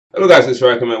Hello guys, it's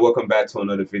Recommend. Welcome back to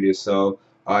another video. So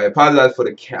I apologize for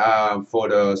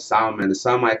the sound, man. The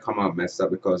sound might come out messed up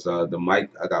because the mic,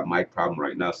 I got mic problem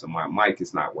right now, so my mic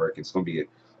is not working. It's gonna be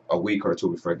a week or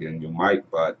two before I get a new mic,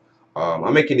 but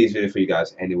I'm making these videos for you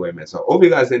guys anyway, man. So hope you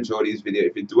guys enjoy these videos.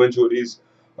 If you do enjoy these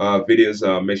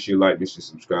videos, make sure you like, make sure you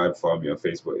subscribe, follow me on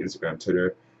Facebook, Instagram,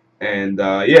 Twitter. And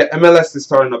yeah, MLS is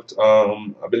starting up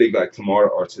I believe like tomorrow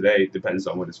or today, depends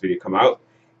on when this video come out.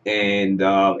 And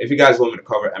if you guys want me to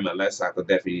cover MLS, I could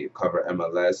definitely cover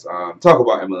MLS. Talk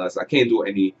about MLS. I can't do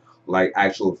any like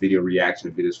actual video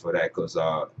reaction videos for that because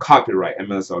copyright.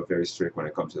 MLS are very strict when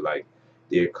it comes to like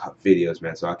their videos,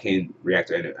 man. So I can't react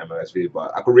to any MLS video,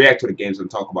 but I could react to the games and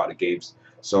talk about the games.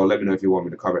 So let me know if you want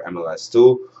me to cover MLS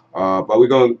too. But we're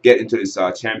gonna get into this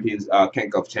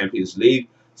CONCACAF Champions League.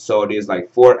 So there's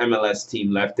like 4 MLS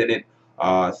team left in it.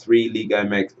 Three Liga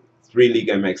MX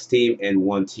Liga MX team and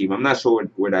one team. I'm not sure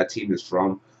where that team is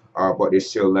from, but they're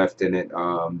still left in it.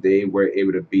 They were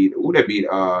able to beat who they beat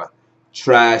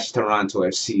trash Toronto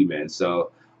FC, man.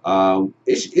 So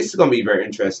it's gonna be very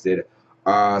interesting.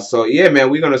 So yeah, man,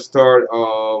 we're gonna start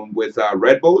with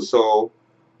Red Bull. So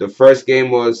the first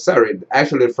game was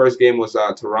actually the first game was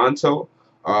Toronto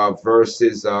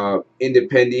versus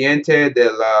Independiente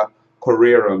de la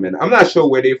Correra, man. I'm not sure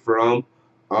where they're from.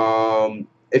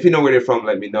 If you know where they're from,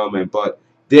 let me know, man. But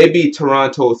they beat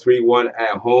Toronto 3-1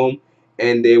 at home,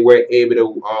 and they were able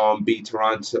to beat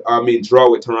Toronto. I mean, draw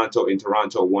with Toronto in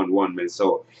Toronto 1-1, man.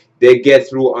 So they get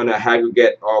through on a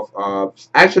aggregate of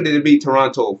actually they beat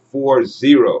Toronto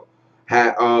 4-0.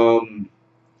 Had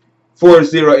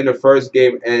 4-0 in the first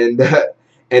game, and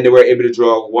and they were able to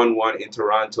draw 1-1 in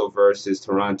Toronto versus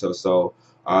Toronto. So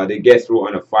they get through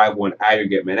on a 5-1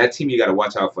 aggregate, man. That team, you got to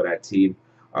watch out for that team.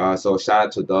 So shout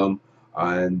out to them.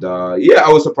 And yeah, I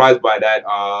was surprised by that.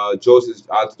 Joseph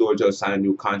Outdoor just signed a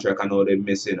new contract. I know they're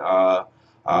missing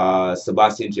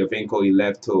Sebastian Giovinco. He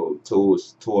left to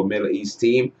a Middle East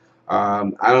team.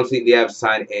 I don't think they have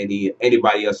signed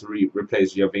anybody else to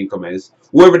replace Giovinco, man.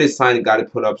 Whoever they signed got to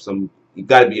put up some. You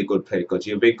got to be a good player because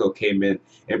Giovinco came in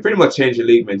and pretty much changed the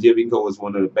league, man. Giovinco was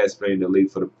one of the best players in the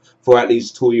league for at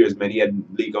least 2 years, man. He had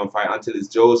league on fire until it's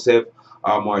Joseph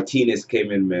Martinez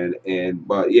came in, man.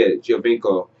 But yeah,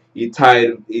 Giovinco he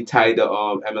tied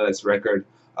the MLS record.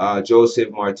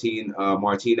 Joseph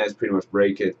Martinez pretty much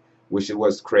break it, which it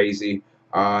was crazy.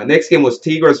 Next game was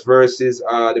Tigres versus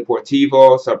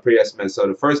Deportivo Saprissa, man. So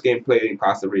the first game played in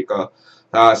Costa Rica.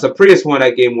 Saprissa won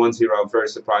that game 1-0. I'm very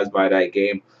surprised by that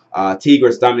game.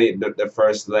 Tigres dominated the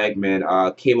first leg, man.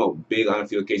 Came up big on a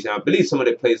few occasions. I believe some of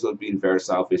the players were being very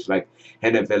selfish, like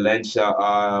Henry Valencia.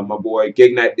 My boy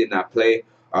Gignac did not play.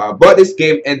 But this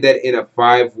game ended in a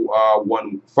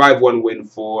 5-1 win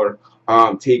for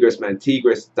Tigres, man.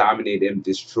 Tigres dominated them,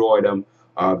 destroyed them.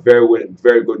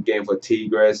 Very good game for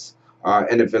Tigres.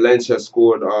 And the Valencia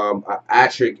scored a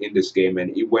hat-trick in this game, and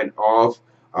he went off.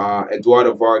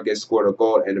 Eduardo Vargas scored a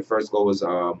goal, and the first goal was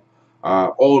own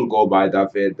goal by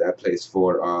David that plays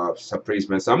for Saprissa,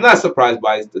 man. So I'm not surprised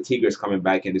by the Tigres coming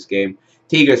back in this game.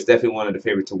 Tigres definitely one of the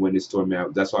favorites to win this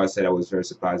tournament. That's why I said I was very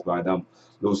surprised by them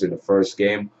losing the first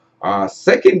game.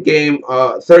 Third game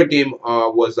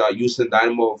was Houston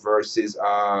Dynamo versus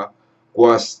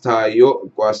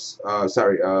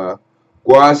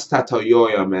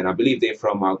Guastatoya, man. I believe they're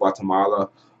from Guatemala.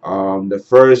 The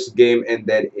first game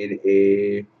ended in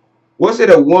a was it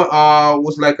a one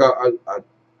was like a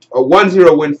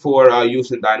 1-0 win for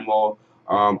Houston Dynamo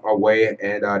away,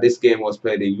 and this game was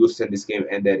played in Houston. This game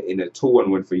ended in a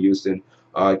 2-1 win for Houston.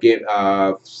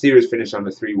 Series finished on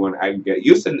the 3-1 aggregate.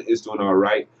 Houston is doing all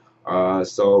right,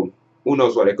 so who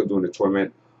knows what they could do in the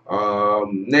tournament.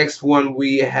 Next one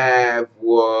we have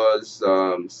was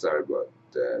sorry about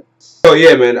that. So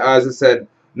yeah, man. As I said,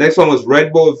 next one was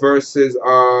Red Bull versus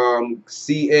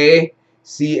CA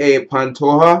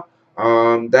Pantoja.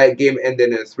 That game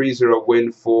ended in a 3-0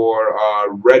 win for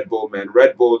Red Bull, man.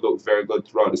 Red Bull looked very good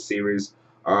throughout the series.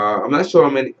 I'm not sure how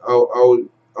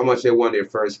much they won their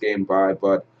first game by,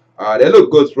 but they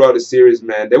looked good throughout the series,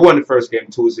 man. They won the first game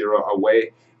 2-0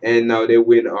 away, and now they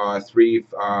win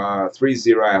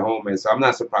 3-0 at home, and so I'm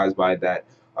not surprised by that.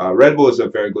 Red Bull is a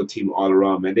very good team all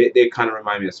around, man. They kind of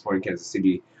remind me of Sporting Kansas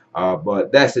City.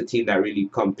 But that's a team that really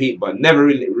compete, but never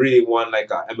really won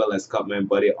like a MLS Cup, man.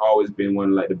 But it always been one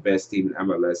of like the best team in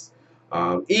MLS.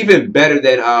 Even better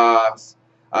than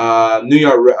New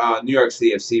York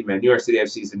City FC, man. New York City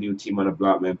FC is a new team on the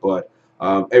block, man. But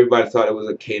everybody thought it was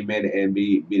a came in and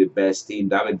be the best team.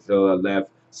 David Villa left,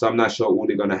 so I'm not sure who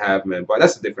they're gonna have, man. But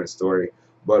that's a different story.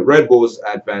 But Red Bulls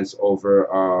advanced over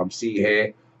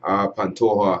CA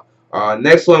Pantoja.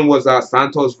 Next one was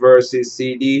Santos versus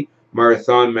CD.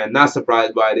 Marathon, man. Not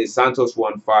surprised by this. Santos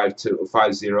won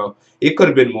 5-0. It could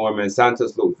have been more, man.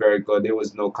 Santos looked very good. There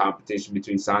was no competition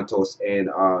between Santos and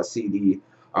CD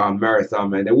Marathon,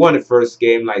 man. They won the first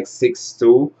game like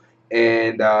 6-2,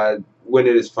 and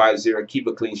winning is 5-0. Keep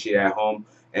a clean sheet at home,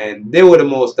 and they were the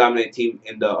most dominant team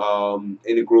in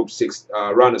the group six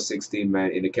round of 16,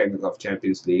 man, in the CONCACAF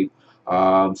Champions League,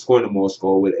 scoring the most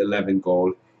goal with 11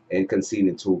 goals and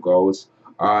conceding 2 goals.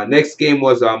 Next game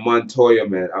was Montoya,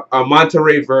 man.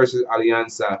 Monterrey versus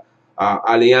Alianza.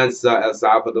 Alianza El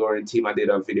Salvadorian team. I did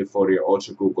a video for the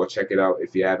Ultra Group. Go check it out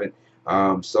if you haven't.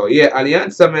 So yeah,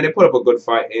 Alianza, man, they put up a good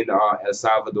fight in El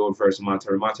Salvador versus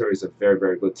Monterrey. Monterrey is a very,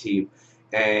 very good team.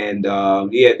 And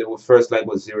yeah, the first leg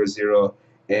was 0-0.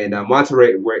 And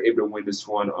Monterrey were able to win this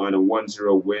one on a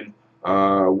 1-0 win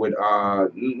with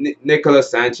Nicolas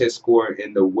Sanchez scoring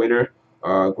in the winner.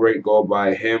 Great goal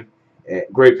by him.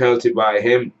 Great penalty by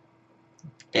him.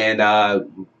 And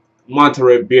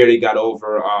Monterrey barely got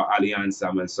over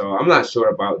Alianza, man. So I'm not sure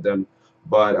about them,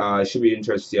 but it should be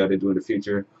interesting to see how they do in the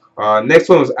future. Next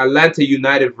one was Atlanta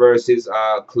United versus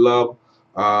Club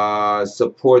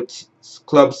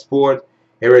Sport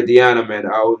Herediana, man.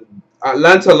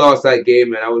 Atlanta lost that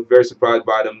game, and I was very surprised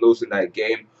by them losing that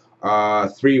game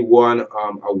 3-1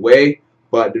 away,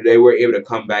 but they were able to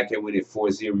come back and win it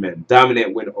 4-0, man.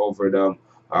 Dominant win over them.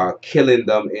 Killing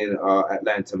them in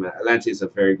Atlanta, man. Atlanta is a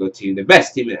very good team. The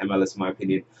best team in MLS, in my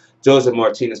opinion. Joseph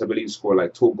Martinez, I believe, scored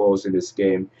like 2 goals in this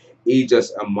game. He's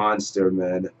just a monster,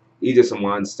 man. He's just a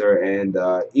monster, and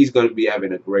he's going to be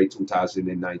having a great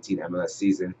 2019 MLS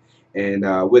season. And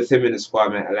with him in the squad,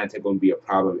 man, Atlanta going to be a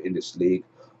problem in this league.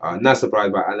 Not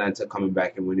surprised by Atlanta coming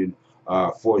back and winning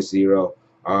 4-0.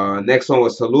 Next one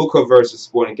was Toluca versus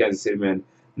Sporting Kansas City, man.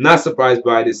 Not surprised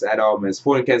by this at all, man.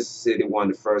 Sporting Kansas City won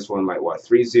the first one like what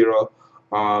 3-0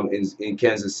 in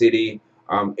Kansas City.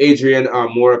 Adrian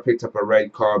Mora picked up a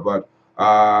red card, but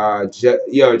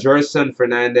Jerson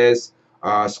Fernandez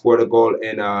scored a goal,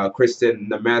 and Christian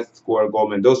Nemeth scored a goal,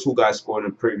 man. Those 2 guys scored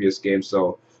in the previous game,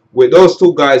 so with those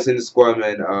 2 guys in the squad,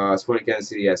 man, Sporting Kansas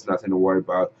City has nothing to worry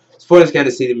about. Sporting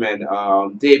Kansas City, man, I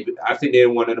think they're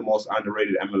one of the most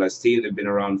underrated MLS teams. They've been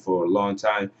around for a long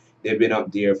time. They've been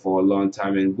up there for a long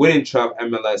time and winning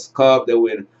MLS Cup. They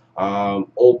win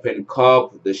Open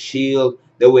Cup, the Shield.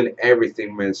 They win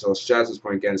everything, man. So shout out to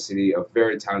Sporting Kansas City, a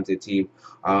very talented team.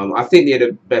 I think they're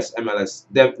the best MLS.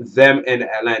 Them and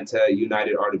Atlanta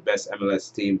United are the best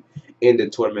MLS team in the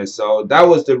tournament. So that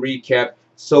was the recap.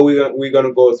 So we're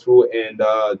gonna go through and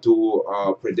do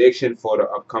a prediction for the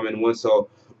upcoming one. So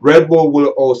Red Bull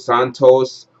will owe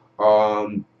Santos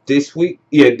this week.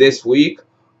 Yeah, this week.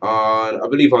 I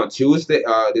believe on Tuesday,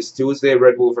 this Tuesday,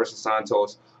 Red Bull versus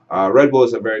Santos. Red Bull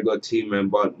is a very good team, man,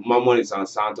 but my money's on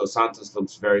Santos. Santos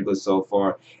looks very good so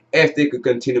far. If they could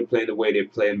continue playing the way they're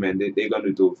playing, man, they're going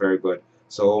to do very good.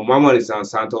 So my money's on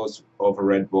Santos over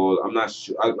Red Bull. I'm not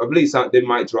sure. I believe they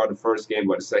might draw the first game,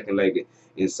 but the second leg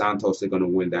in Santos, they're going to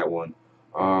win that one.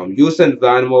 Houston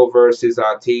Dynamo versus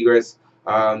Tigres.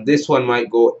 This one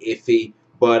might go iffy.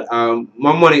 But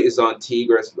my money is on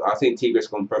Tigres. I think Tigres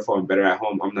going to perform better at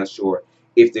home. I'm not sure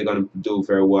if they're going to do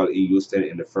very well in Houston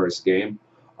in the first game.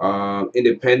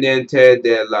 Independiente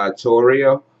de la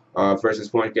Choria versus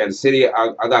Sporting Kansas City.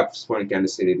 I got Sporting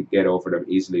Kansas City to get over them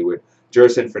easily with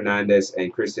Jerson Fernandez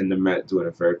and Christian Nemeth doing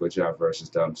a very good job versus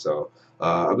them. So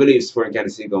I believe Sporting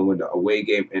Kansas City going to win the away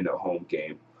game and the home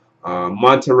game.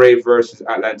 Monterrey versus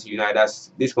Atlanta United.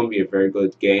 This is going to be a very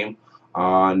good game.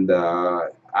 And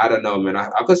I don't know, man.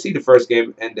 I could see the first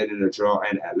game ending in a draw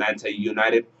and Atlanta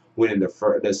United winning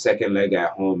the second leg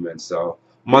at home, man. So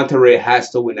Monterrey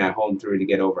has to win at home to really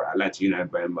get over Atlanta United.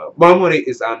 But my money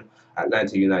is on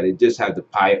Atlanta United. Just have the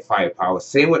firepower.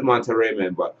 Same with Monterrey,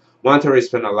 man. But Monterrey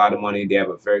spent a lot of money. They have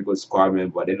a very good squad, man.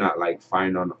 But they're not like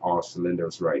firing on all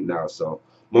cylinders right now. So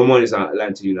my money is on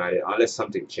Atlanta United unless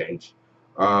something changes.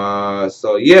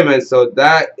 So yeah, man. So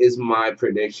that is my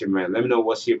prediction, man. Let me know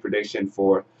what's your prediction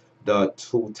for the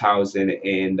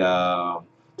 2019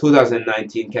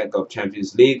 CONCACAF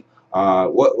Champions League.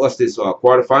 What's this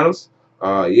quarterfinals?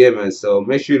 Yeah, man. So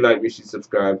make sure you like, make sure you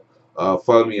subscribe.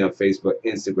 Follow me on Facebook,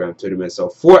 Instagram, Twitter, man. So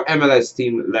 4 MLS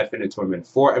team left in the tournament.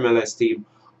 4 MLS team,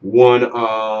 3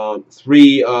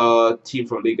 team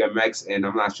from Liga MX, and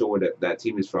I'm not sure where that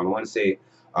team is from. I want to say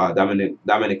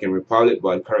Dominican Republic,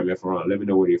 but correct me if I'm wrong. Let me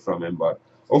know where you're from, man. But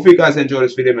hopefully you guys enjoyed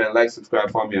this video, man. Like, subscribe,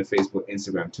 follow me on Facebook,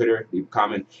 Instagram, Twitter. Leave a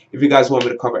comment. If you guys want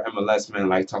me to cover MLS, man,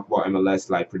 like talk about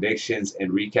MLS, like predictions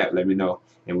and recap, let me know.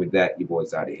 And with that, you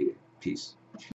boys out of here. Peace.